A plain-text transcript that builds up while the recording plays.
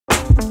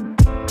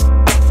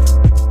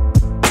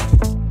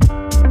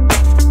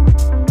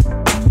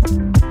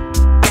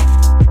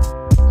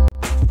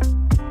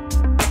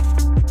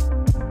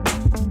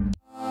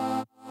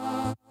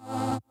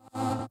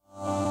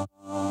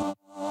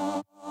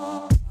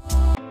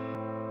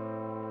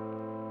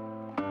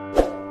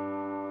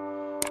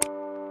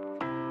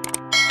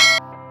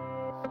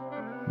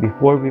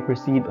Before we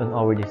proceed on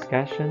our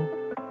discussion,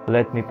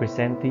 let me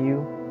present to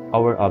you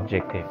our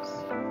objectives.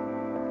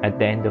 At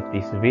the end of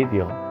this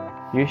video,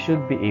 you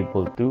should be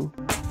able to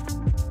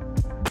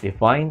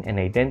define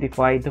and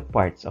identify the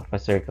parts of a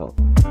circle,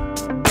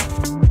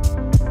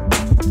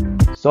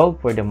 solve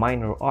for the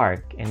minor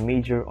arc and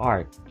major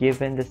arc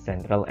given the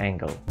central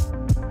angle,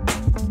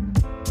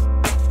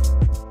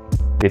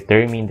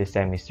 determine the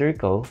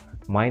semicircle,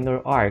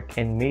 minor arc,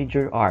 and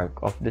major arc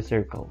of the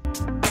circle,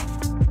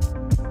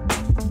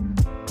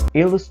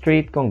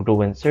 illustrate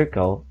congruent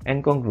circle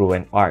and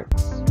congruent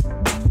arcs,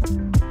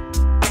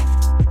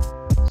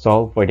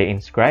 solve for the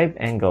inscribed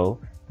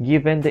angle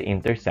given the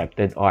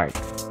intercepted arc.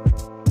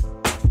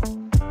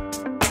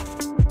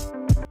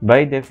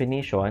 By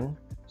definition,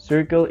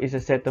 circle is a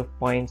set of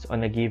points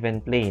on a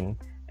given plane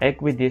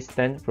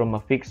equidistant from a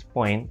fixed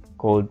point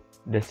called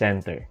the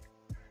center,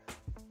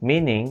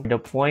 meaning the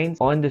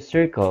points on the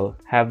circle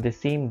have the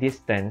same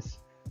distance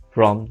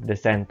from the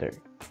center.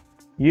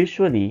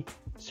 Usually,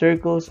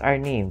 circles are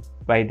named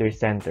by their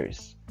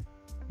centers.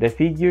 The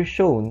figure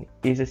shown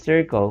is a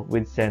circle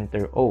with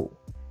center O.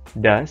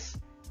 Thus,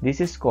 this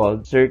is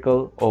called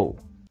circle O.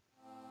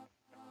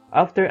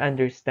 After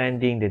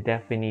understanding the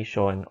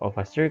definition of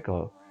a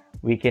circle,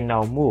 we can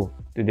now move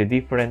to the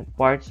different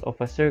parts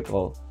of a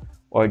circle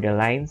or the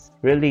lines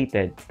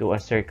related to a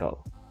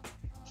circle,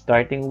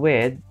 starting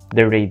with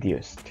the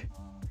radius.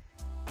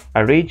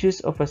 A radius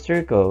of a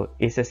circle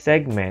is a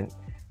segment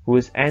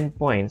whose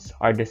endpoints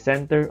are the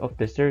center of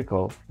the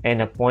circle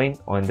and a point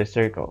on the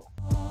circle.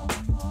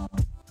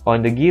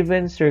 On the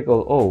given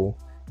circle O,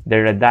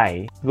 the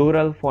radii,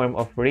 plural form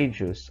of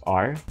radius,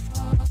 are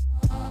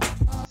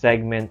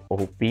segment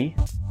OP,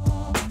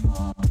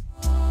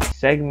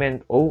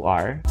 segment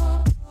OR,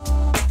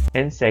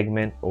 and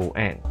segment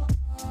ON.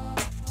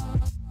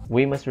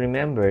 We must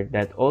remember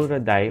that all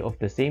radii of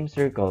the same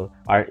circle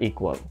are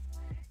equal.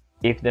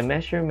 If the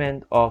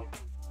measurement of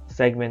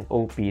segment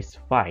OP is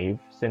 5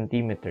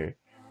 cm,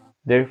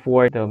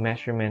 therefore the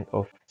measurement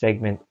of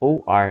segment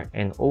OR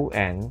and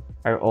ON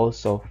are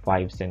also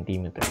 5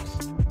 cm.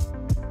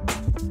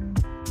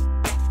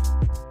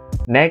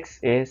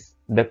 Next is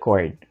the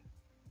chord.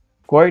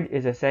 Chord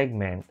is a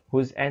segment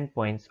whose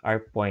endpoints are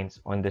points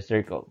on the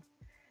circle.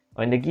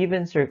 On the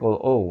given circle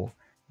O,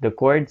 the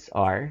chords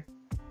are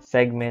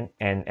segment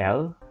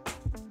NL,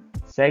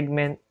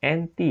 segment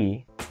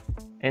NT,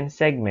 and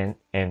segment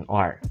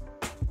NR.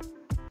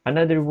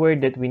 Another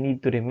word that we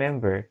need to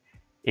remember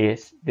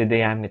is the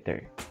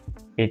diameter.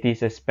 It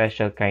is a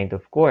special kind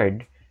of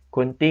chord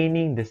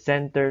containing the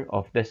center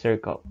of the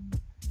circle.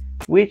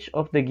 Which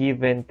of the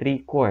given three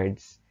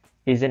chords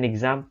is an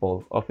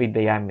example of a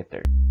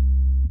diameter?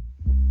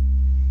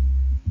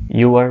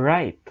 You are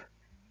right.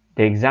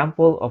 The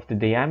example of the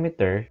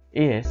diameter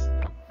is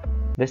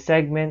the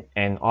segment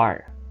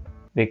NR,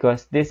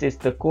 because this is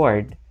the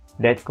chord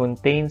that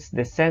contains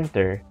the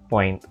center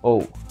point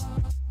O.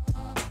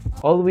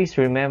 Always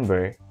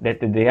remember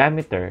that the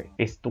diameter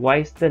is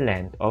twice the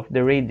length of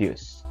the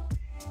radius.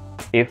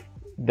 If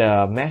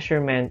the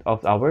measurement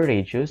of our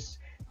radius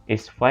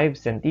is 5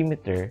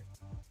 cm,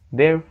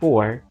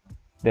 therefore,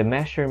 the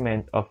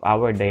measurement of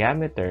our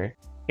diameter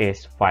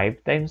is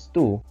 5 times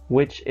 2,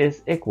 which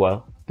is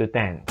equal to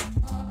 10.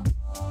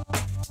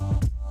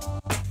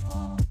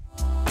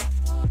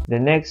 The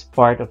next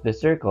part of the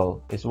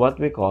circle is what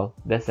we call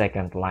the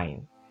second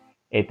line.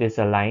 It is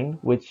a line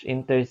which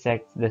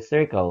intersects the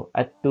circle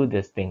at two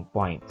distinct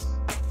points.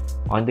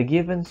 On the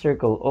given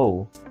circle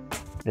O,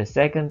 the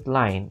second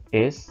line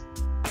is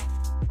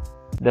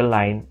the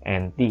line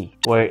NT,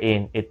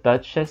 wherein it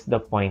touches the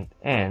point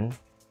N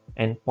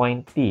and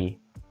point T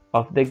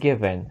of the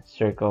given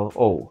circle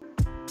O.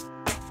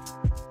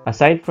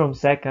 Aside from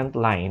second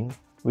line,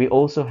 we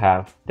also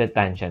have the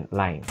tangent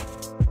line.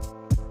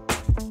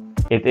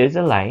 It is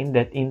a line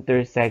that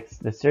intersects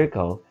the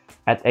circle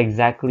at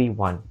exactly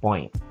one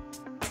point.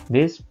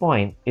 This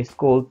point is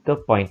called the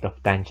point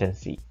of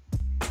tangency.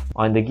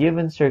 On the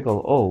given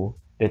circle O,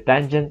 the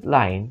tangent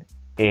line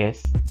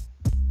is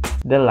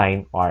the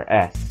line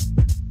RS.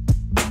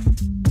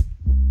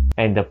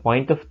 And the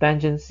point of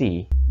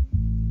tangency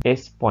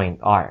is point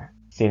R,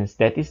 since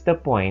that is the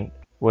point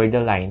where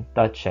the line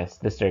touches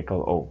the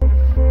circle O.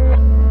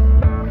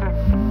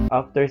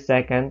 After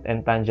second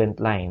and tangent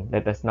line,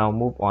 let us now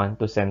move on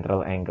to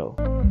central angle.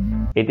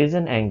 It is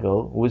an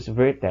angle whose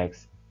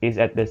vertex is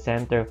at the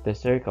center of the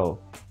circle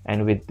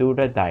and with two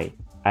radii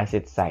as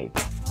its sides.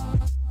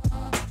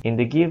 In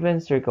the given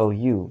circle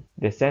U,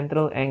 the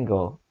central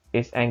angle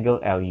is angle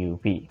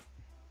LUV,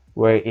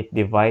 where it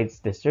divides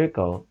the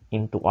circle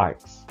into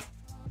arcs.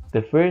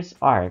 The first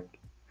arc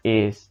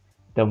is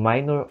the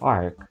minor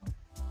arc,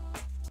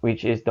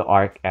 which is the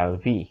arc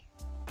LV.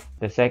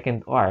 The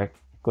second arc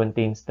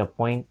contains the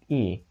point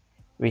E,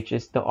 which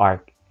is the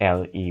arc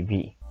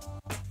LEV.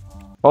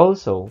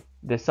 Also,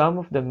 the sum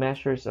of the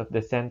measures of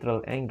the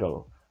central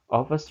angle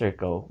of a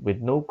circle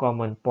with no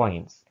common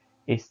points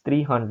is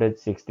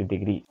 360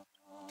 degrees.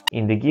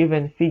 In the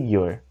given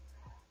figure,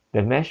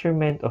 the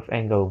measurement of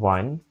angle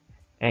 1,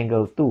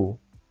 angle 2,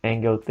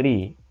 angle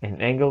 3,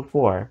 and angle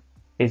 4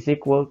 is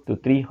equal to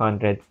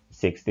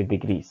 360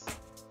 degrees.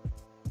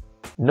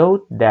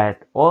 Note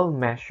that all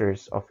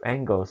measures of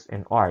angles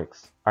and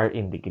arcs are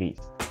in degrees.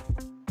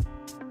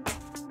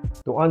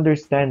 To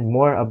understand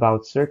more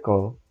about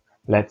circle,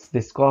 let's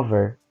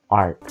discover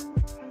arc.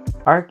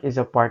 Arc is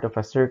a part of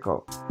a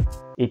circle.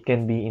 It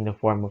can be in the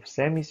form of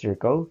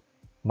semicircle,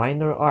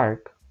 minor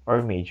arc,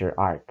 or major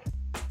arc.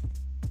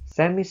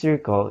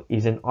 Semicircle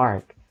is an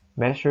arc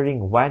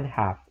measuring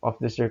 1/2 of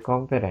the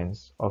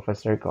circumference of a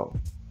circle.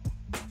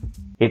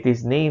 It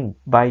is named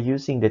by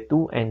using the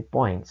two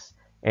endpoints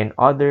and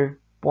other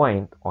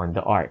point on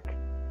the arc.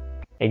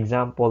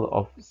 Example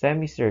of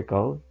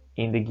semicircle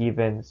in the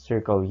given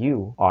circle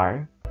U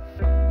are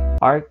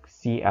arc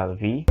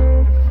CLV,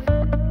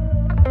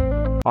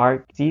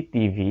 arc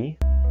CTV,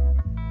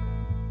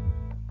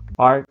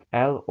 arc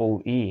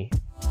LOE,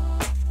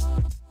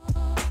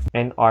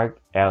 and arc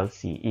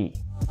LCE.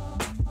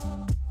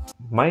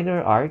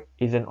 Minor arc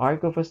is an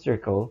arc of a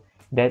circle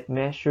that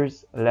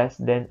measures less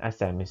than a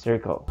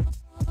semicircle.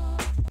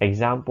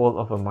 Example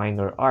of a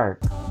minor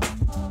arc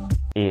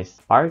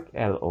is arc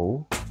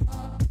LO,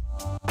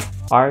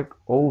 arc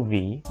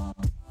OV,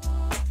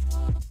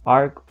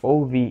 arc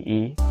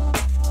OVE,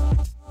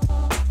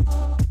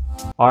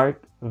 arc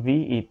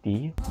VET,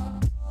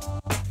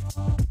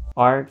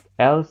 arc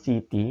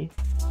LCT,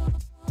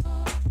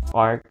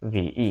 arc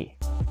VE,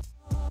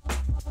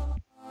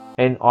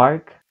 and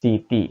arc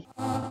CT.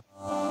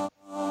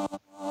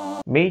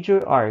 Major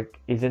arc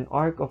is an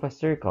arc of a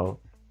circle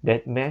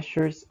that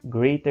measures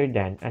greater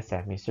than a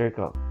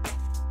semicircle.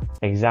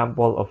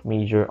 Example of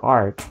major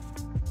arc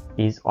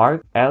is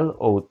arc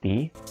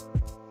LOT,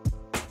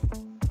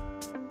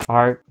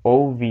 arc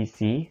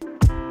OVC,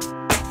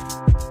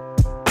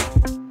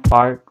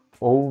 arc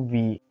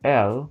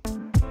OVL,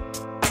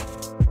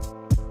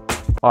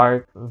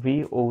 arc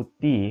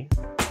VOT,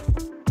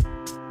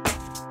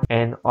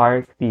 and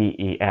arc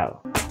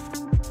TEL.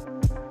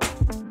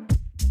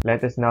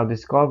 Let us now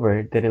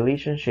discover the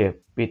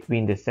relationship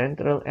between the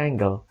central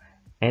angle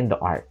and the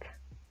arc.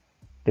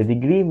 The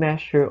degree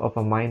measure of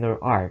a minor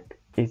arc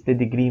is the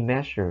degree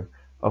measure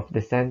of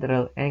the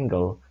central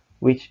angle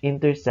which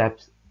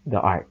intercepts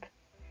the arc.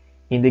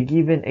 In the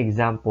given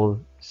example,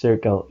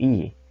 circle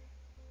E,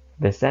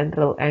 the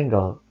central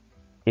angle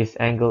is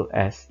angle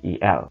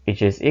SEL,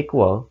 which is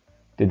equal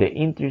to the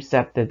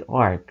intercepted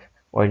arc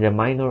or the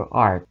minor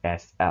arc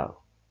SL.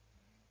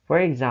 For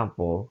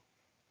example,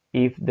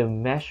 if the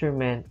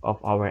measurement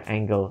of our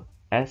angle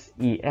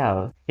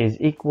SEL is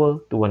equal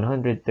to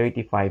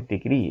 135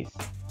 degrees,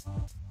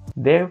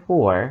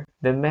 therefore,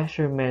 the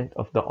measurement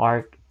of the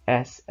arc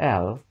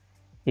SL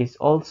is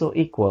also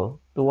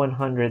equal to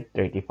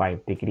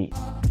 135 degrees.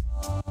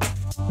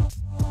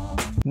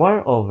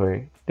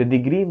 Moreover, the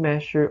degree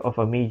measure of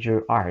a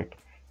major arc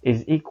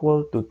is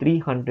equal to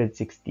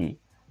 360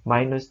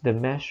 minus the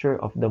measure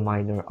of the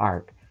minor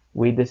arc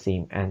with the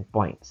same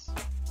endpoints.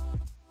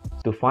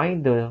 To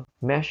find the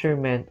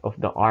measurement of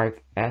the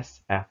arc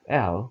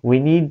SFL, we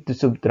need to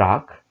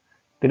subtract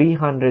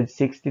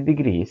 360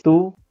 degrees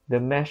to the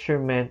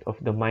measurement of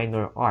the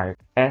minor arc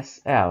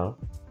SL,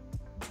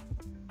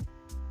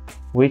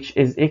 which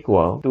is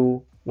equal to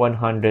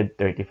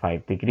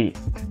 135 degrees.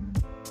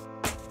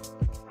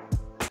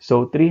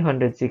 So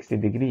 360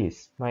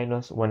 degrees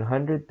minus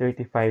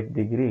 135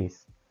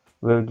 degrees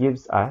will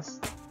give us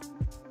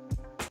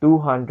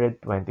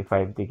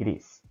 225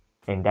 degrees,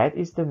 and that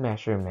is the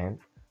measurement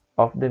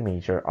of the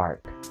major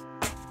arc.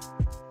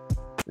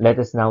 Let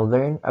us now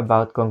learn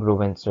about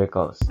congruent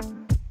circles.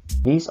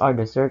 These are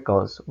the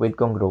circles with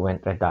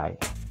congruent radii.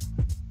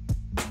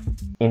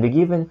 In the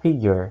given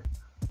figure,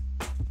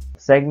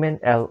 segment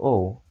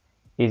LO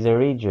is a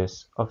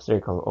radius of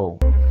circle O,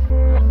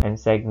 and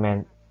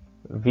segment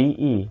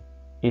VE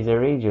is a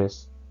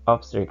radius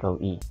of circle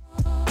E.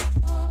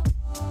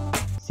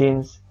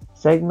 Since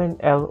segment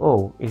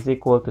LO is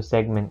equal to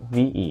segment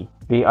VE,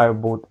 they are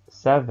both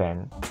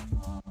 7,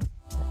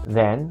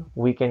 then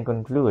we can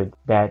conclude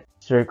that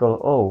circle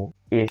O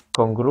is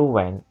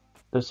congruent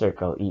to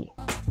circle E.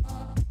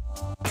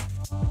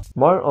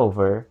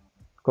 Moreover,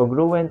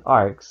 congruent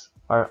arcs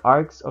are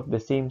arcs of the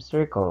same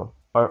circle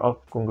or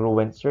of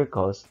congruent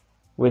circles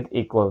with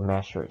equal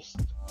measures.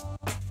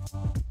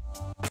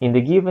 In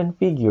the given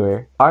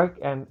figure, arc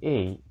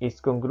MA is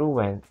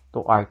congruent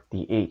to arc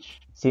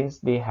TH since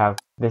they have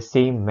the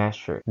same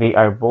measure. They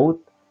are both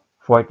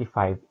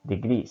 45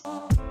 degrees.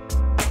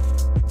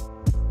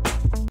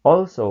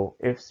 Also,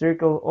 if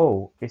circle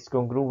O is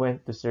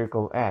congruent to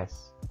circle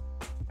S,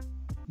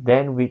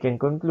 then we can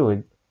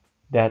conclude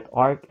that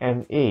arc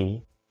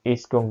MA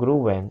is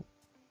congruent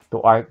to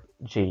arc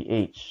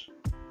JH,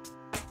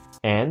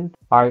 and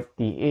arc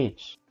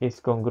TH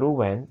is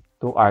congruent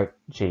to arc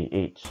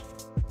JH.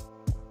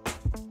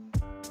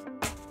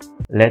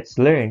 Let's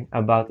learn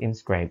about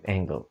inscribed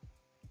angle.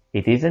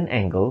 It is an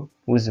angle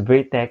whose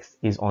vertex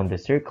is on the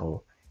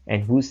circle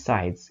and whose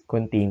sides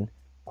contain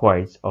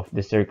chords of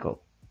the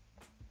circle.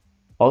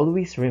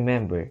 Always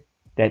remember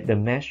that the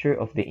measure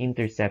of the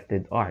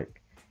intercepted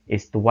arc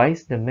is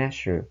twice the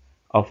measure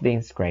of the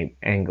inscribed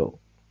angle.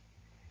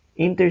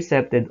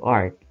 Intercepted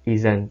arc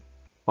is an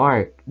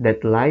arc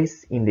that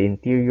lies in the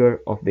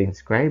interior of the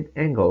inscribed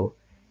angle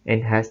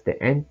and has the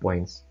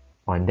endpoints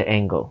on the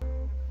angle.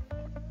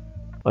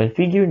 On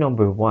figure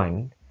number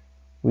 1,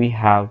 we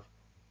have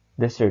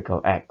the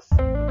circle X.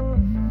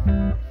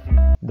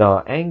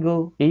 The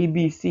angle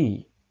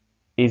ABC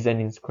is an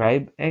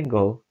inscribed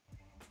angle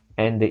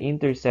and the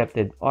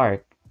intercepted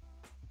arc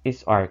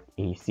is arc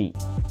AC.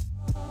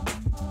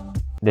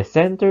 The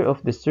center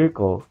of the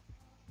circle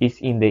is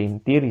in the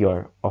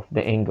interior of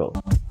the angle.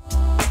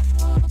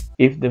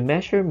 If the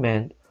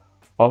measurement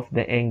of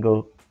the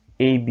angle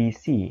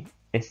ABC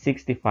is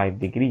 65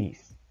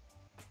 degrees,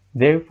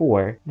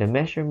 therefore the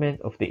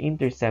measurement of the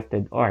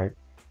intercepted arc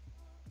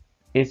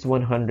is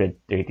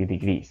 130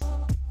 degrees.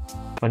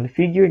 On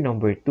figure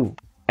number 2,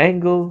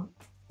 angle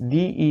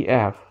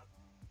DEF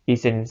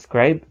is an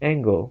inscribed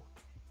angle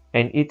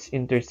and its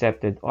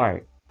intercepted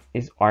arc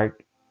is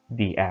arc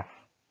DF.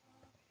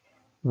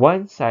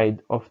 One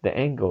side of the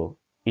angle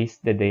is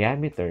the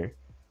diameter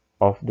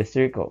of the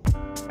circle.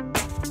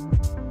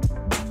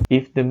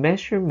 If the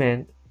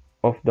measurement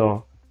of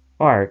the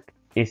arc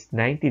is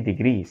 90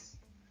 degrees,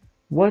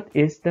 what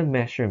is the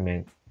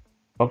measurement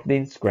of the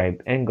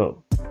inscribed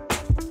angle?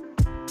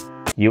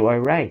 You are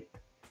right.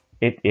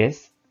 It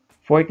is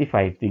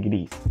 45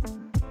 degrees.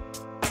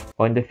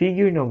 On the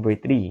figure number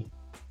 3,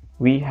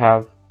 we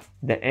have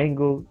the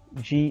angle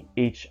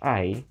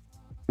GHI,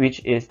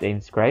 which is the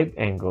inscribed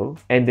angle,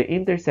 and the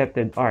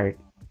intercepted arc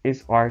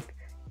is arc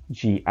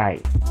GI.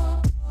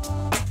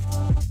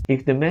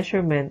 If the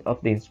measurement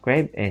of the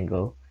inscribed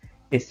angle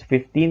is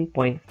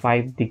 15.5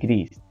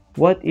 degrees,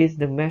 what is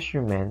the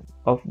measurement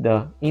of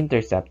the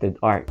intercepted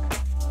arc?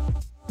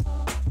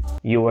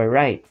 You are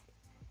right.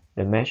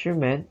 The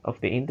measurement of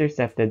the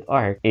intercepted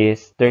arc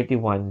is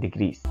 31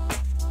 degrees.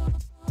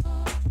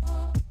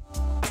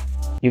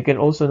 You can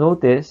also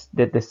notice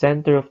that the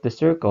center of the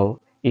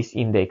circle is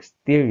in the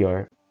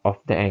exterior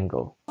of the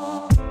angle.